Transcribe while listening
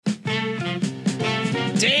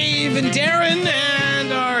and Darren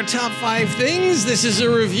and our top 5 things. This is a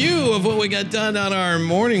review of what we got done on our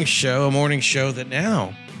morning show, a morning show that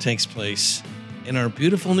now takes place in our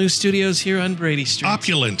beautiful new studios here on Brady Street.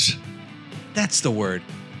 Opulent. That's the word.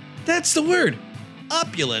 That's the word.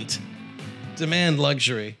 Opulent. Demand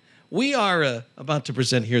luxury. We are about to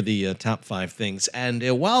present here the top 5 things, and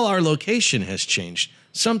while our location has changed,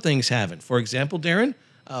 some things haven't. For example, Darren,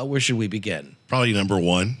 where should we begin? Probably number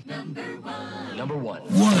one.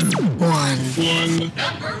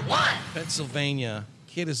 Pennsylvania,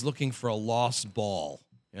 kid is looking for a lost ball.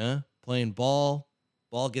 Yeah, playing ball.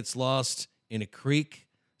 Ball gets lost in a creek.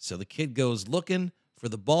 So the kid goes looking for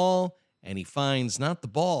the ball, and he finds not the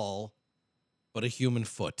ball, but a human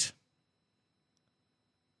foot,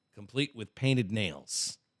 complete with painted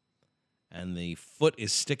nails. And the foot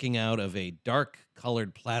is sticking out of a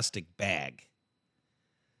dark-colored plastic bag.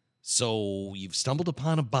 So you've stumbled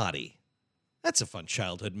upon a body. That's a fun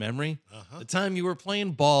childhood memory. The time you were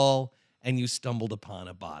playing ball and you stumbled upon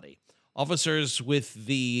a body. Officers with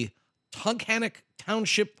the Tunkhannock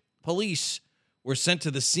Township Police were sent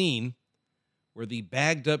to the scene where the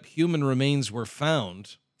bagged-up human remains were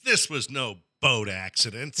found. This was no boat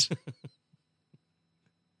accident.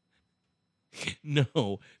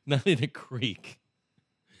 No, not in a creek.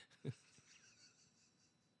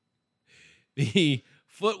 The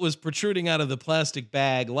foot was protruding out of the plastic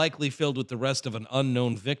bag, likely filled with the rest of an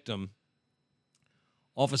unknown victim.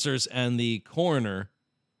 Officers and the coroner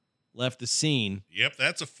left the scene. Yep,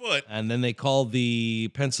 that's a foot. And then they called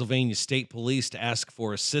the Pennsylvania State Police to ask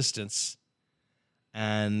for assistance.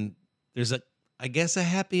 And there's I guess, a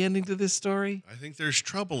happy ending to this story. I think there's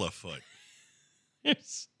trouble afoot.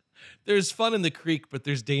 There's fun in the creek, but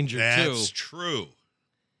there's danger too. That's true.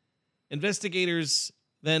 Investigators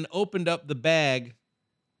then opened up the bag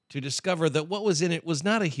to discover that what was in it was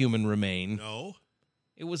not a human remain. No.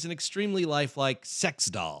 It was an extremely lifelike sex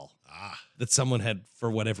doll that someone had,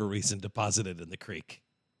 for whatever reason, deposited in the creek.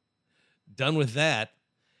 Done with that.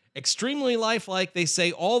 Extremely lifelike, they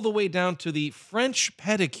say, all the way down to the French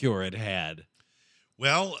pedicure it had.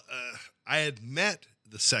 Well, I had met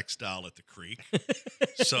the sex doll at the creek,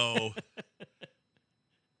 so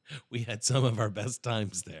we had some of our best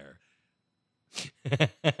times there.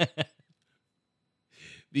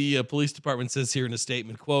 The police department says here in a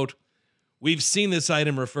statement, quote, "We've seen this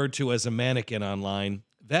item referred to as a mannequin online.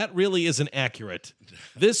 That really isn't accurate.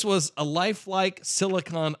 This was a lifelike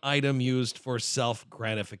silicone item used for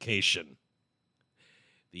self-gratification.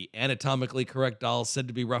 The anatomically correct doll said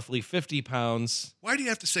to be roughly 50 pounds. Why do you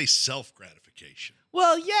have to say self-gratification?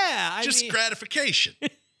 Well, yeah. Just gratification.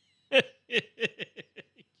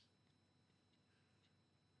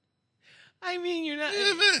 I mean, you're not.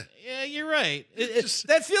 Yeah, you're right.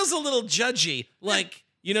 That feels a little judgy. Like,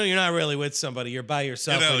 you're not really with somebody. You're by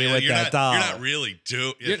yourself when you're with that doll. You're not really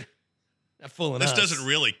You're not fooling this us. This doesn't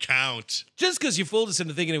really count. Just because you fooled us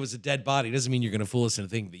into thinking it was a dead body doesn't mean you're going to fool us into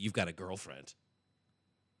thinking that you've got a girlfriend.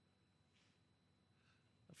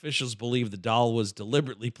 Officials believe the doll was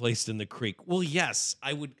deliberately placed in the creek. Well, yes,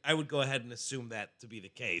 I would go ahead and assume that to be the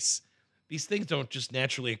case. These things don't just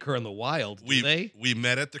naturally occur in the wild, do they? We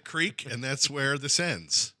met at the creek, and that's where this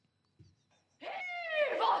ends. He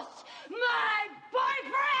was my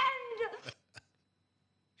boyfriend!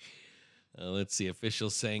 Let's see.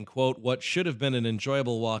 Officials saying, quote, "What should have been an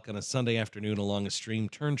enjoyable walk on a Sunday afternoon along a stream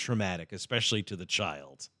turned traumatic, especially to the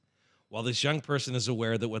child. While this young person is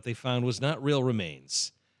aware that what they found was not real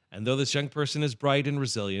remains, and though this young person is bright and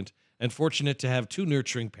resilient and fortunate to have 2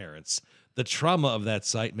 nurturing parents, the trauma of that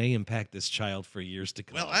sight may impact this child for years to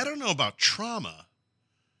come." Well, I don't know about trauma,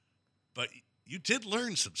 but you did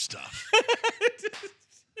learn some stuff.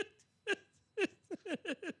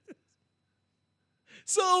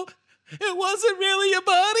 So, it wasn't really a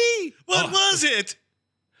body? What was it?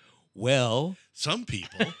 Well, some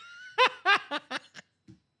people.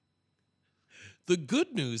 The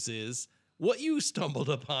good news is, what you stumbled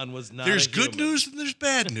upon was not There's a good human. news and there's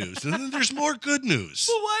bad news, and then there's more good news.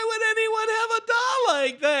 Well, why would anyone have a doll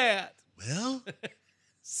like that? Well,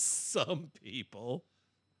 some people.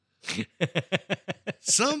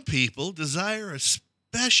 Some people desire a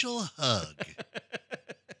special hug.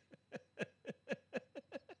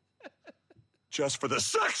 Just for the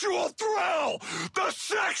sexual thrill! The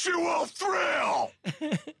sexual thrill!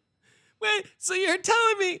 Wait, so you're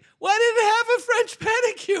telling me, why didn't it have a French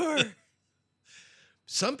pedicure?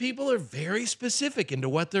 Some people are very specific into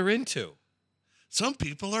what they're into. Some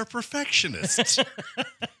people are perfectionists.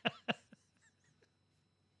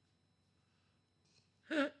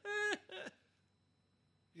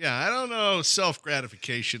 Yeah, I don't know.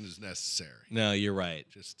 Self-gratification is necessary. No, you're right.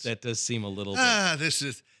 That does seem a little bit. This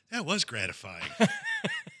That was gratifying.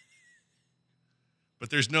 But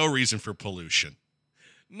there's no reason for pollution.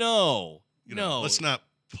 No. You know, no. let's not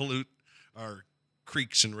pollute our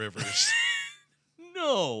creeks and rivers.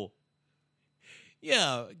 No.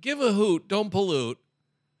 Yeah, give a hoot. Don't pollute.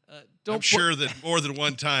 Don't. I'm sure that more than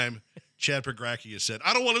one time, Chad Pagracki has said,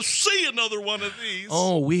 "I don't want to see another one of these."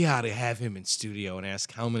 Oh, we ought to have him in studio and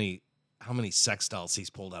ask how many sex dolls he's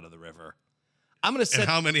pulled out of the river. I'm gonna set. And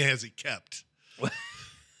how many has he kept?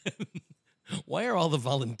 Why are all the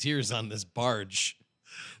volunteers on this barge?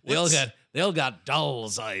 They all got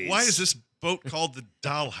doll's eyes. Why is this boat called the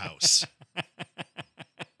Dollhouse?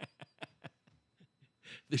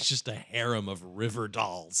 There's just a harem of river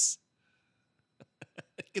dolls.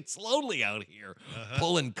 It's lonely out here,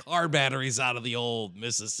 pulling car batteries out of the old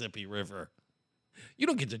Mississippi River. You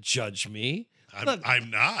don't get to judge me. I'm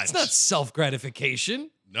not. It's not self-gratification.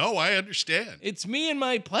 No, I understand. It's me and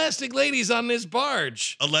my plastic ladies on this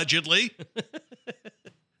barge. Allegedly.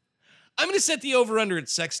 I'm going to set the over-under at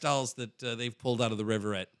sex dolls that they've pulled out of the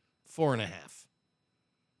river at 4.5.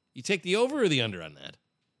 You take the over or the under on that?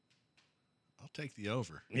 I'll take the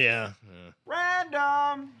over. Yeah.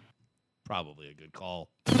 Random. Probably a good call.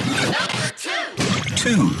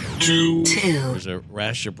 Two. There's a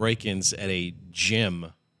rash of break-ins at a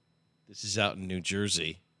gym. This is out in New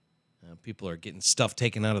Jersey. People are getting stuff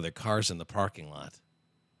taken out of their cars in the parking lot.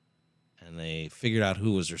 And they figured out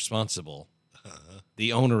who was responsible.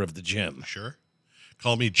 The owner of the gym. Sure.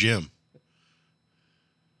 Call me Jim.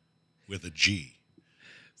 With a G.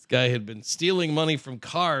 This guy had been stealing money from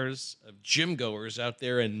cars of gym goers out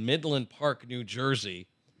there in Midland Park, New Jersey.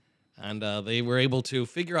 And they were able to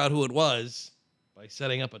figure out who it was by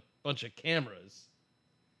setting up a bunch of cameras.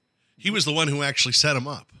 He was the one who actually set him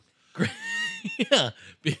up. Yeah,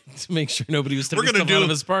 to make sure nobody was taking We're stuff out of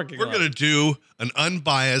his parking lot. We're going to do an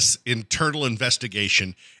unbiased internal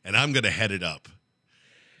investigation, and I'm going to head it up.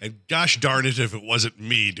 And gosh darn it if it wasn't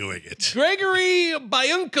me doing it. Gregory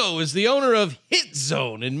Biunco is the owner of Hit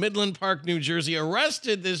Zone in Midland Park, New Jersey,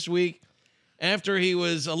 arrested this week after he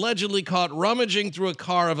was allegedly caught rummaging through a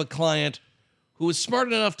car of a client who was smart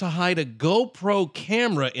enough to hide a GoPro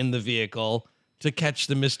camera in the vehicle to catch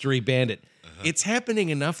the mystery bandit. It's happening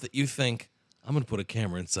enough that you think, I'm going to put a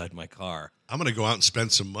camera inside my car. I'm going to go out and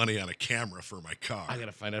spend some money on a camera for my car. I got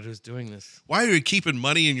to find out who's doing this. Why are you keeping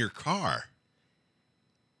money in your car?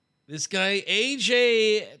 This guy,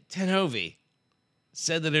 AJ Tenovi,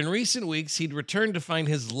 said that in recent weeks he'd returned to find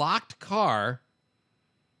his locked car,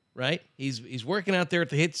 right? He's working out there at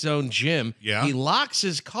the Hit Zone gym. Yeah. He locks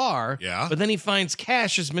his car, Yeah. but then he finds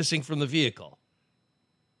cash is missing from the vehicle.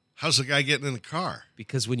 How's the guy getting in the car?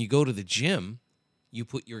 Because when you go to the gym, you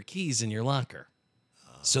put your keys in your locker.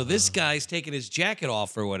 So this guy's taking his jacket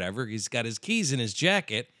off or whatever. He's got his keys in his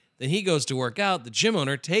jacket. Then he goes to work out. The gym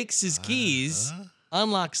owner takes his keys,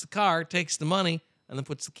 unlocks the car, takes the money, and then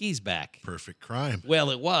puts the keys back. Perfect crime.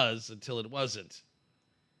 Well, it was until it wasn't.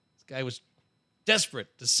 This guy was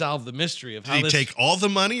desperate to solve the mystery of Did how he this... take all the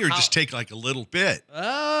money or just take like a little bit?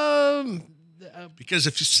 Because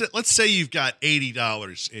if you let's say you've got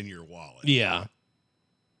 $80 in your wallet. Yeah.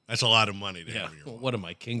 That's a lot of money to Yeah. have in your wallet. What am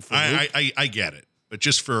I, King Farouk? I get it, but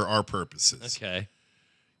just for our purposes. Okay.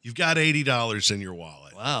 You've got $80 in your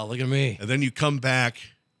wallet. Wow, look at me. And then you come back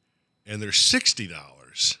and there's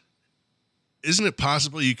 $60. Isn't it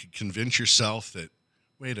possible you could convince yourself that,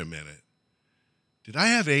 wait a minute, did I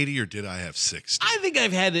have 80 or did I have 60? I think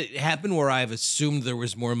I've had it happen where I've assumed there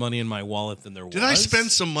was more money in my wallet than there was. Did I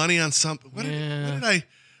spend some money on something? What Yeah. did I?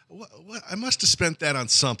 What I must have spent that on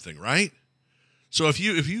something, right? So if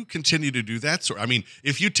you continue to do that sort, I mean,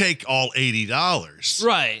 if you take all $80,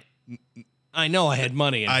 Right. I know I had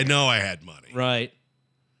money in I it. know I had money. Right.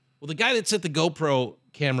 Well, the guy that set the GoPro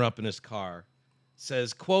camera up in his car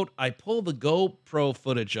says, quote, I pull the GoPro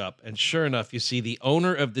footage up, and sure enough, you see the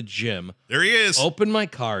owner of the gym There he is. open my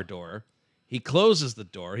car door. He closes the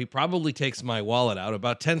door. He probably takes my wallet out.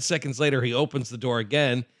 About 10 seconds later, he opens the door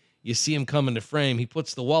again. You see him come into frame. He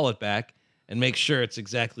puts the wallet back and makes sure it's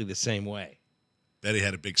exactly the same way. Bet he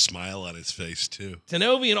had a big smile on his face, too.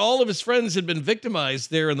 Tenovi and all of his friends had been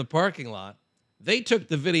victimized there in the parking lot. They took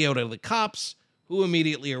the video to the cops, who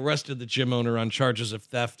immediately arrested the gym owner on charges of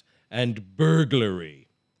theft and burglary.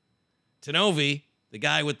 Tenovi, the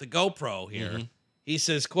guy with the GoPro here, he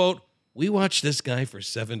says, quote, we watched this guy for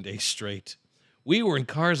 7 days straight. We were in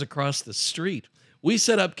cars across the street. We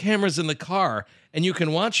set up cameras in the car, and you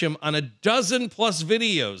can watch him on a dozen plus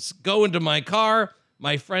videos go into my car,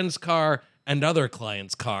 my friend's car, and other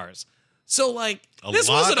clients' cars. So, like, this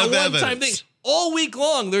lot wasn't a of one-time thing. evidence. All week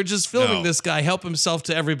long, they're just filming No. this guy help himself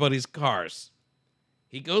to everybody's cars.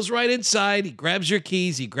 He goes right inside, he grabs your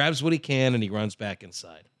keys, he grabs what he can, and he runs back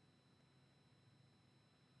inside.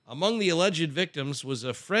 Among the alleged victims was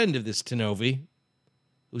a friend of this Tenovi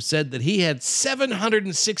who said that he had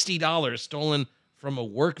 $760 stolen from a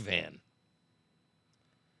work van.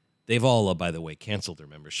 They've all, by the way, canceled their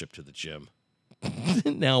membership to the gym.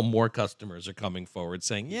 Now more customers are coming forward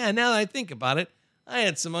saying, yeah, now that I think about it, I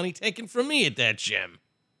had some money taken from me at that gym.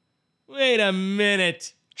 Wait a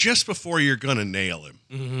minute. Just before you're going to nail him,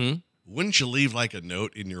 Mm-hmm. wouldn't you leave like a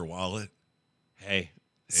note in your wallet? Hey,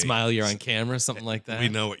 smile, you're on camera, something like that. We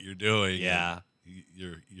know what you're doing. Yeah.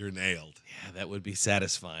 You're nailed. Yeah, that would be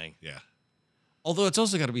satisfying. Yeah. Although it's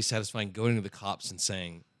also got to be satisfying going to the cops and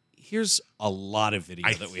saying, here's a lot of video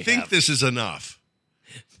I that we think have. this is enough.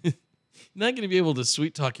 You're not going to be able to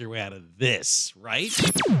sweet talk your way out of this, right?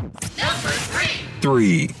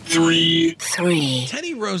 Three.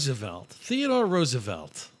 Teddy Roosevelt, Theodore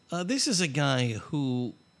Roosevelt. This is a guy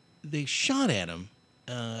who they shot at him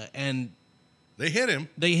and They hit him.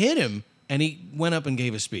 they hit him and he went up and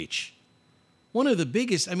gave a speech. One of the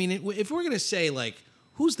biggest, I mean, if we're going to say, like,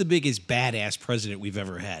 who's the biggest badass president we've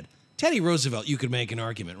ever had? Teddy Roosevelt, you could make an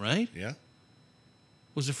argument, right? Yeah.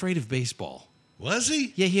 Was afraid of baseball. Was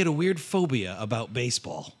he? Yeah, he had a weird phobia about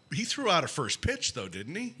baseball. He threw out a first pitch, though,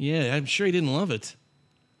 didn't he? Yeah, I'm sure he didn't love it.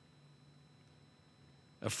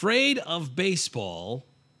 Afraid of baseball.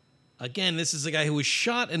 Again, this is a guy who was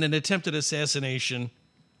shot in an attempted assassination,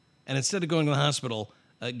 and instead of going to the hospital,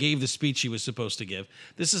 gave the speech he was supposed to give.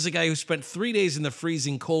 This is a guy who spent 3 days in the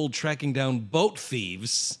freezing cold tracking down boat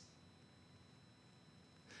thieves.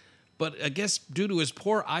 But I guess due to his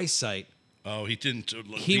poor eyesight, Oh, he didn't.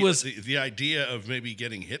 He was- the idea of maybe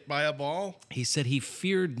getting hit by a ball. he said he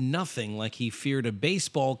feared nothing like he feared a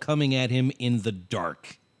baseball coming at him in the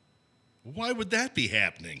dark. Why would that be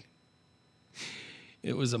happening?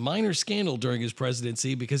 It was a minor scandal during his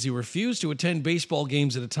presidency because he refused to attend baseball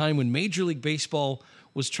games at a time when Major League Baseball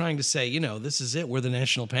was trying to say, this is it. We're the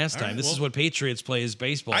national pastime. All right, This is well, what Patriots play is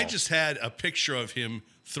baseball. I just had a picture of him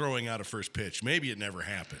throwing out a first pitch. Maybe it never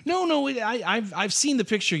happened. No, I've seen the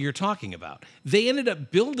picture you're talking about. They ended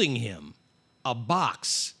up building him a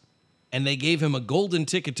box, and they gave him a golden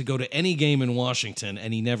ticket to go to any game in Washington,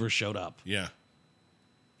 and he never showed up. Yeah.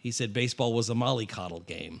 He said baseball was a mollycoddle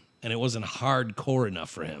game, and it wasn't hardcore enough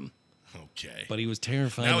for him. Okay. But he was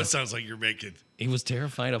terrified. Now it sounds like you're making. He was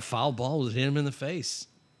terrified a foul ball would hit him in the face.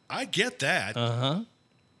 I get that.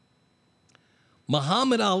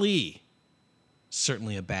 Muhammad Ali,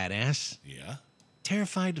 certainly a badass, Yeah.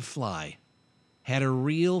 terrified to fly, had a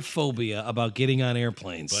real phobia about getting on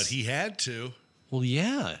airplanes. But he had to. Well,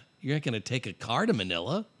 yeah, you're not going to take a car to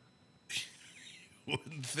Manila.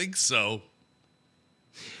 Wouldn't think so.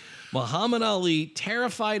 Muhammad Ali,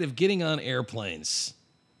 terrified of getting on airplanes.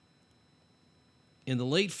 In the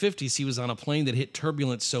late 50s, he was on a plane that hit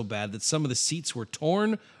turbulence so bad that some of the seats were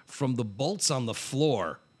torn from the bolts on the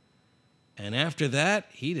floor. And after that,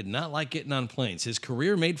 he did not like getting on planes. His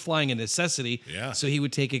career made flying a necessity, Yeah. so he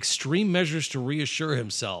would take extreme measures to reassure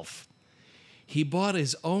himself. He bought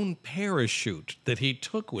his own parachute that he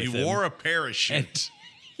took with him. He wore a parachute.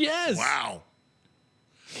 Yes. Wow.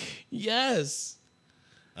 Yes.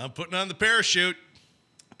 I'm putting on the parachute.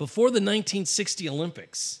 Before the 1960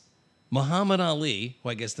 Olympics, Muhammad Ali, who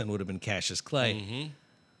I guess then would have been Cassius Clay,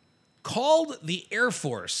 called the Air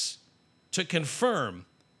Force to confirm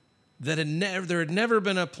that there had never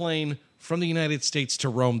been a plane from the United States to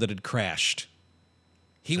Rome that had crashed.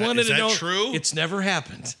 He wanted is to that know. true? It's never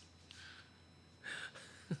happened.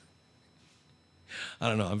 I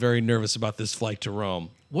don't know. I'm very nervous about this flight to Rome.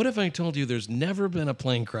 What if I told you there's never been a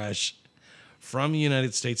plane crash from the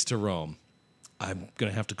United States to Rome? I'm going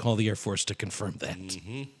to have to call the Air Force to confirm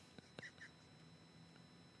that.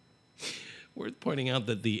 Worth pointing out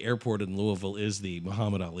that the airport in Louisville is the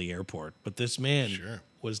Muhammad Ali Airport, but this man Sure.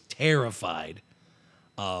 was terrified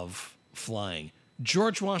of flying.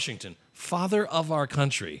 George Washington, father of our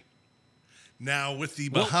country. Now, with the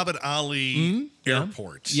Muhammad Ali Yeah.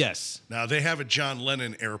 airports. Yes. Now, they have a John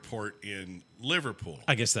Lennon airport in Liverpool.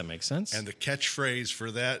 I guess that makes sense. And the catchphrase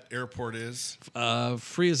for that airport is?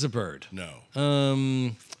 Free as a bird. No.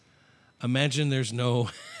 Imagine there's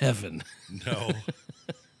no heaven. No.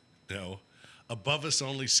 No. Above us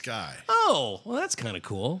only sky. Oh, well, that's kind of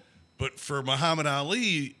cool. But for Muhammad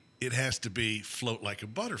Ali, it has to be float like a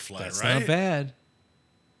butterfly, That's right? not bad.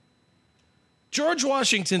 George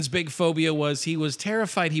Washington's big phobia was he was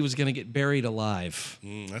terrified he was going to get buried alive.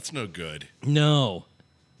 That's no good. No.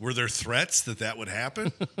 Were there threats that would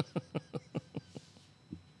happen?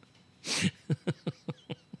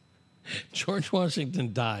 George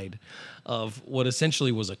Washington died of what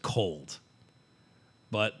essentially was a cold.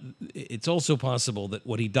 But it's also possible that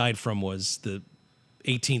what he died from was the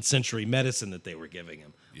 18th century medicine that they were giving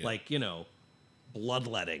him. Yeah. Like,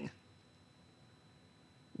 bloodletting.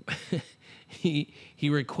 He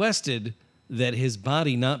requested that his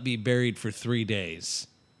body not be buried for 3 days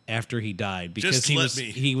after he died because Just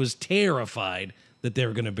he was terrified that they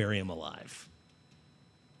were going to bury him alive.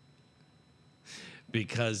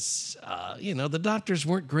 Because, the doctors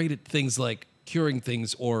weren't great at things like curing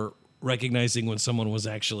things or recognizing when someone was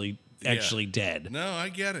actually dead. No, I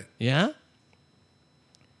get it. Yeah?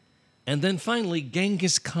 And then finally,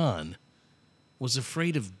 Genghis Khan was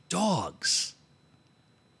afraid of dogs.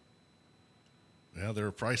 Well, there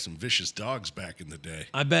were probably some vicious dogs back in the day.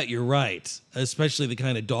 I bet you're right. Especially the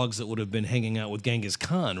kind of dogs that would have been hanging out with Genghis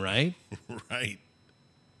Khan, right? Right.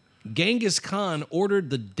 Genghis Khan ordered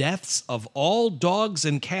the deaths of all dogs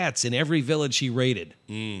and cats in every village he raided.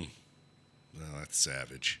 No, that's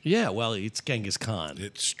savage. Yeah, well, it's Genghis Khan.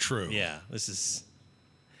 It's true. Yeah, this is...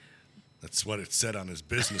 That's what it said on his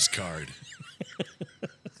business card.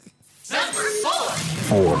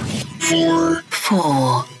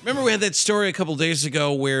 Remember we had that story a couple days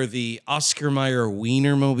ago where the Oscar Mayer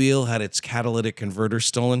Wienermobile had its catalytic converter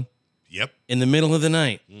stolen? Yep. In the middle of the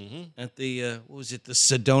night at the, the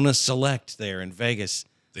Sedona Select there in Vegas.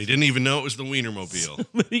 They didn't even know it was the Wienermobile.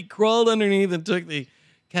 But he crawled underneath and took the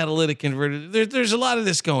catalytic converter. There's a lot of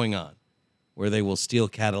this going on where they will steal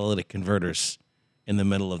catalytic converters in the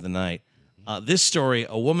middle of the night. This story,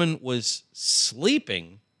 a woman was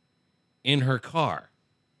sleeping in her car,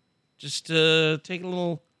 just taking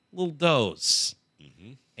a little doze.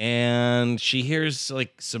 And she hears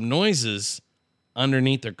like some noises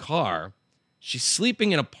underneath her car. She's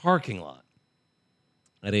sleeping in a parking lot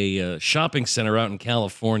at a shopping center out in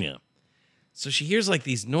California. So she hears like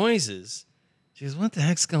these noises. She goes, what the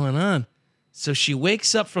heck's going on? So she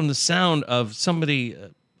wakes up from the sound of somebody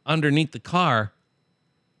underneath the car,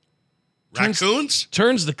 Raccoons?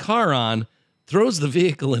 turns the car on, throws the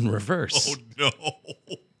vehicle in reverse. Oh, no.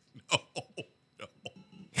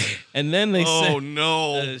 And then they say, Oh,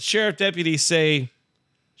 no. sheriff deputies say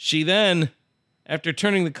she then, after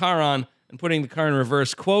turning the car on and putting the car in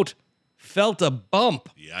reverse, quote, felt a bump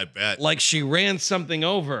Yeah, I bet. like she ran something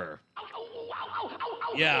over.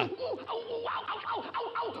 Yeah.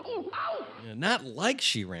 Yeah, not like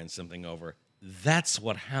she ran something over. That's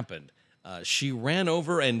what happened. She ran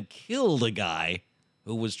over and killed a guy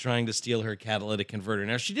who was trying to steal her catalytic converter.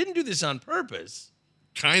 Now, she didn't do this on purpose.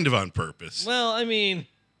 Kind of on purpose. Well, I mean,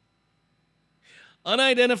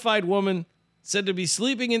 unidentified woman said to be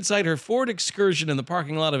sleeping inside her Ford Excursion in the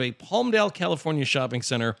parking lot of a Palmdale, California shopping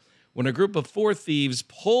center when a group of 4 thieves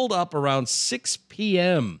pulled up around 6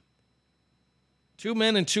 p.m. 2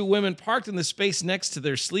 men and 2 women parked in the space next to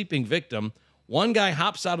their sleeping victim. One guy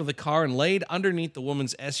hops out of the car and laid underneath the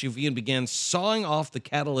woman's SUV and began sawing off the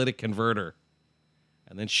catalytic converter.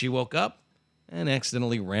 And then she woke up and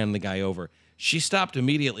accidentally ran the guy over. She stopped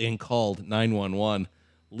immediately and called 911,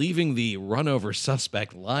 leaving the run-over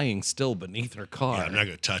suspect lying still beneath her car. Yeah, I'm not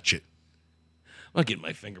going to touch it. I'll get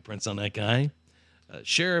my fingerprints on that guy.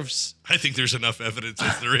 Sheriffs I think there's enough evidence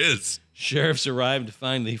as there is. Sheriffs arrived to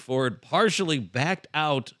find the Ford partially backed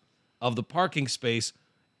out of the parking space,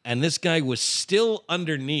 and this guy was still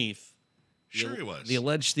underneath. Sure he was. The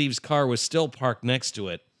alleged thieves' car was still parked next to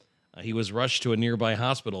it. He was rushed to a nearby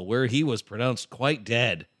hospital where he was pronounced quite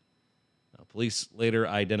dead. Police later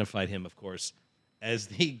identified him, of course, as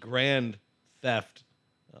the grand theft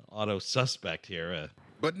auto suspect here.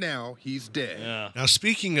 But now he's dead. Yeah. Now,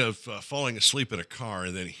 speaking of falling asleep in a car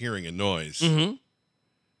and then hearing a noise, Mm-hmm.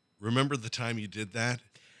 remember the time you did that?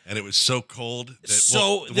 And it was so cold that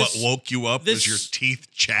So what this- woke you up was this- your teeth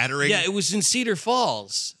chattering? Yeah, it was in Cedar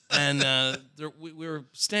Falls, and we were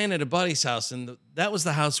staying at a buddy's house, and that was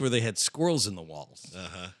the house where they had squirrels in the walls.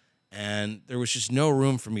 Uh-huh. And there was just no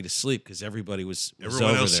room for me to sleep because everybody was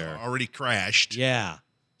Everyone over else there. already crashed. Yeah.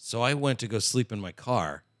 So I went to go sleep in my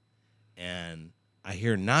car, and I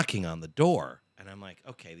hear knocking on the door, and I'm like,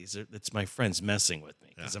 okay, it's my friends messing with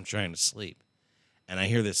me because I'm trying to sleep. And I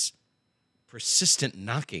hear this persistent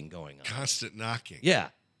knocking going on. Constant knocking. Yeah.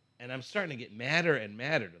 And I'm starting to get madder and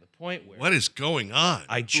madder to the point where What is going on?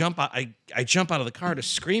 I jump out of the car to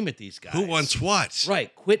scream at these guys. Who wants what?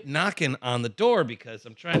 Right. Quit knocking on the door because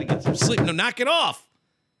I'm trying to get some sleep. No, knock it off.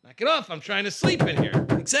 Knock it off. I'm trying to sleep in here.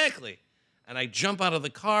 Exactly. And I jump out of the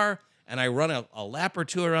car and I run a lap or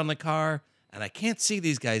two around the car and I can't see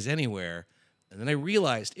these guys anywhere. And then I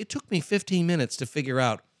realized it took me 15 minutes to figure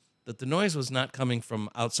out that the noise was not coming from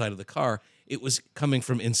outside of the car. It was coming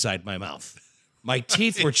from inside my mouth. My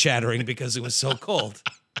teeth were chattering because it was so cold.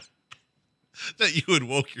 that you had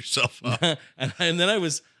woke yourself up. and then I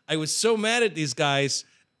was so mad at these guys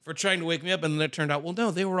for trying to wake me up, and then it turned out, well, no,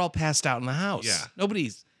 they were all passed out in the house. Yeah.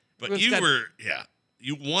 Nobody's. But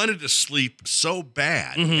you wanted to sleep so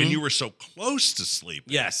bad, and you were so close to sleep.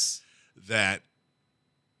 Yes. That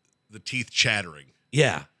the teeth chattering.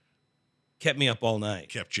 Yeah. Kept me up all night.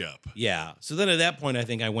 Kept you up. Yeah. So then at that point, I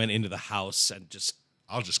think I went into the house and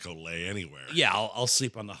I'll just go lay anywhere. Yeah, I'll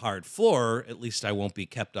sleep on the hard floor. At least I won't be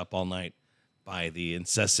kept up all night by the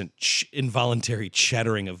incessant involuntary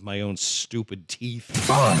chattering of my own stupid teeth.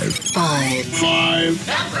 Five.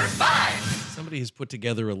 Number 5. Somebody has put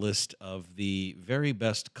together a list of the very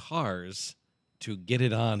best cars to get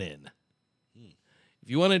it on in. If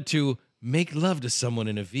you wanted to make love to someone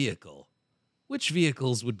in a vehicle, which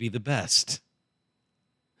vehicles would be the best?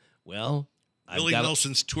 Well, Willie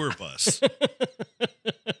Nelson's tour bus.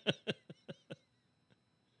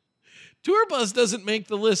 Tour bus doesn't make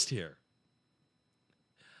the list here.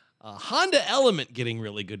 Honda Element getting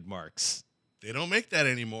really good marks. They don't make that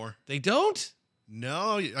anymore. They don't?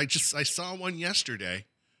 No, I saw one yesterday,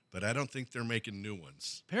 but I don't think they're making new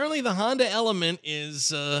ones. Apparently the Honda Element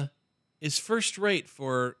is first rate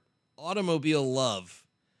for automobile love.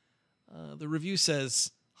 The review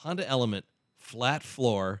says Honda Element, flat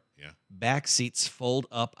floor, back seats fold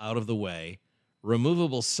up out of the way,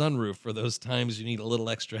 removable sunroof for those times you need a little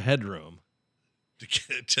extra headroom.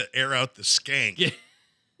 To air out the skank. Yeah.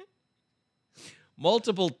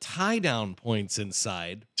 Multiple tie-down points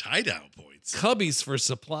inside. Tie-down points? Cubbies for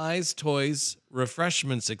supplies, toys,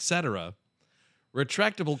 refreshments, etc.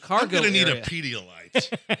 Retractable cargo I'm going to need area. a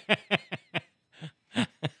Pedialyte.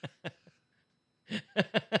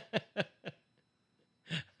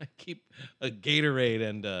 I keep a Gatorade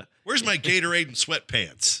and... Where's my Gatorade and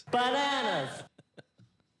sweatpants? Bananas.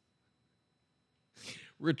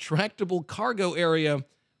 Retractable cargo area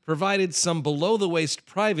provided some below-the-waist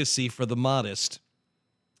privacy for the modest.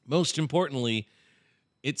 Most importantly,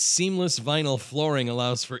 its seamless vinyl flooring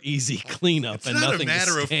allows for easy cleanup It's and not nothing a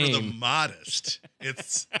matter to of stain. for the modest.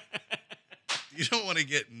 It's you don't want to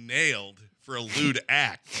get nailed for a lewd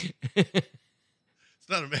act. It's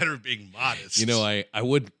not a matter of being modest. You know, I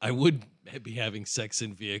would be having sex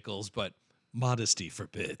in vehicles, but modesty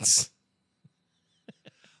forbids.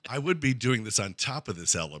 I would be doing this on top of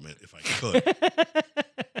this element if I could.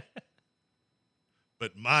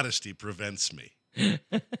 But modesty prevents me.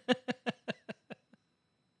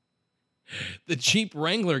 The Jeep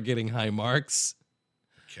Wrangler getting high marks.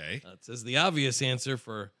 Okay. It says the obvious answer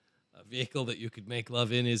for a vehicle that you could make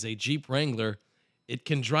love in is a Jeep Wrangler. It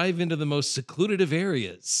can drive into the most secluded of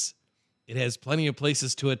areas. It has plenty of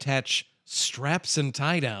places to attach straps and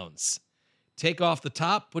tie-downs. Take off the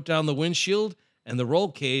top, put down the windshield, and the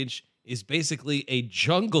roll cage is basically a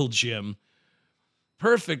jungle gym,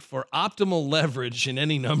 perfect for optimal leverage in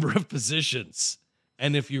any number of positions.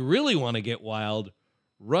 And if you really want to get wild,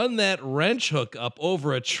 run that wrench hook up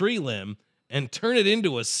over a tree limb and turn it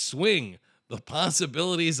into a swing. The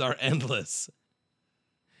possibilities are endless.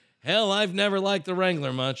 Hell, I've never liked the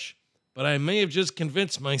Wrangler much, but I may have just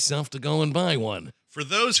convinced myself to go and buy one. For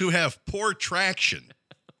those who have poor traction,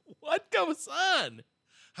 What goes on?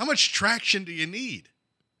 how much traction do you need?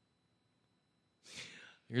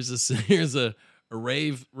 Here's a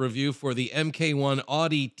rave review for the MK1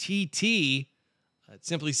 Audi TT. It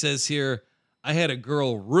simply says here, I had a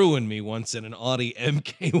girl ruin me once in an Audi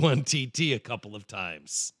MK1 TT a couple of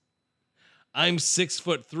times. I'm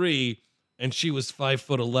 6'3" and she was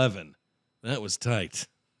 5'11". That was tight.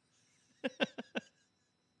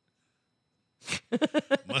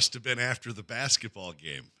 Must have been after the basketball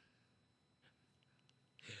game.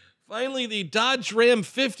 Finally, the Dodge Ram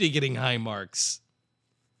 50 getting high marks.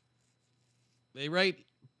 They write,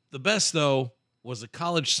 the best, though, was a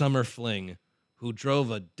college summer fling who drove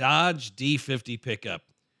a Dodge D50 pickup.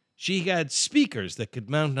 She had speakers that could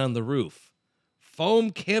mount on the roof,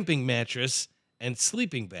 foam camping mattress, and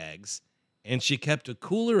sleeping bags, and she kept a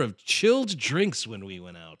cooler of chilled drinks when we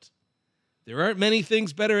went out. There aren't many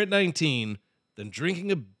things better at 19 than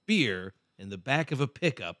drinking a beer in the back of a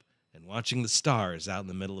pickup and watching the stars out in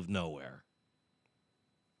the middle of nowhere.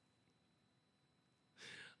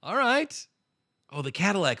 All right. Oh, the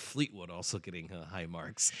Cadillac Fleetwood also getting high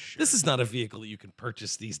marks. Sure. This is not a vehicle that you can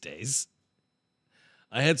purchase these days.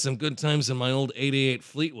 I had some good times in my old 88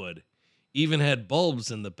 Fleetwood. Even had bulbs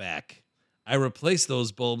in the back. I replaced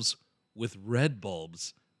those bulbs with red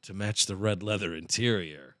bulbs to match the red leather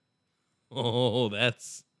interior. Oh,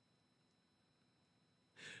 that's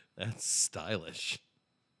stylish.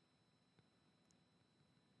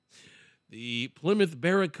 The Plymouth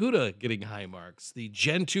Barracuda getting high marks. The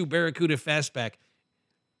Gen 2 Barracuda Fastback.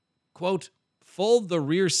 Quote, Fold the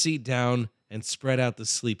rear seat down and spread out the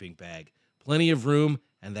sleeping bag. Plenty of room,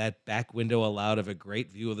 and that back window allowed of a great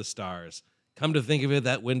view of the stars. Come to think of it,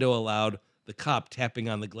 that window allowed the cop tapping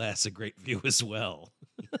on the glass a great view as well.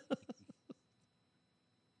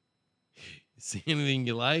 See anything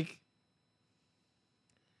you like?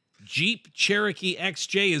 Jeep Cherokee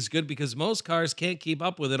XJ is good because most cars can't keep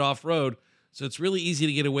up with it off-road, so it's really easy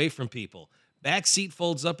to get away from people. Back seat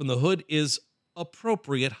folds up and the hood is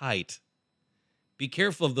appropriate height. Be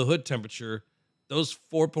careful of the hood temperature. Those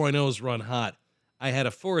 4.0s run hot. I had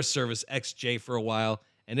a Forest Service XJ for a while,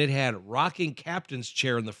 and it had rocking captain's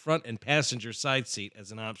chair in the front and passenger side seat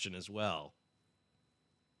as an option as well.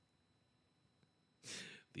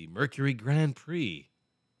 The Mercury Grand Prix.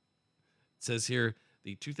 It says here,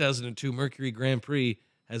 the 2002 Mercury Grand Prix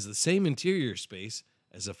has the same interior space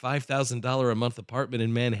as a $5,000 a month apartment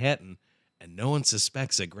in Manhattan, and no one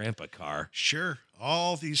suspects a grandpa car. Sure,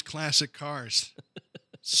 all these classic cars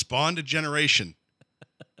spawned a generation.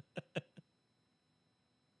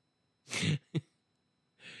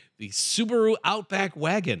 The Subaru Outback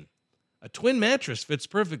wagon. A twin mattress fits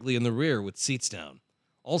perfectly in the rear with seats down.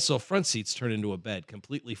 Also, front seats turn into a bed,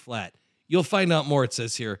 completely flat. You'll find out more, it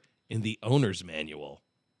says here, in the owner's manual.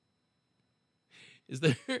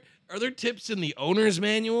 Are there tips in the owner's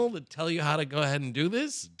manual that tell you how to go ahead and do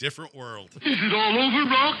this? Different world. Is it all over,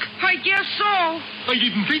 Rock? I guess so. I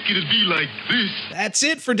didn't think it'd be like this. That's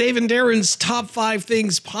it for Dave and Darren's Top 5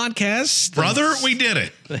 Things podcast. Brother, we did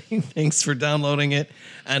it. Thanks for downloading it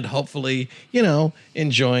and hopefully,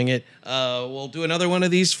 enjoying it. We'll do another one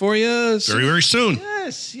of these for you. Very, very soon.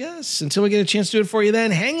 Yes. Until we get a chance to do it for you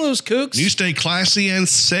then, hang loose, kooks. You stay classy and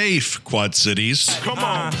safe, Quad Cities. Come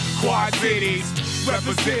on, Quad Cities,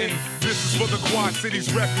 representing. This is for the Quad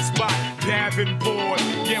Cities record spot. Davenport,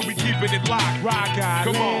 yeah, we keeping it locked. Rock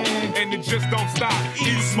Island, come on, and it just don't stop.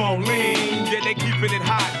 East Moline, yeah, they keeping it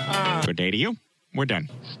hot. Good day to you. We're done.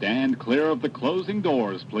 Stand clear of the closing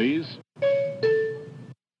doors, please.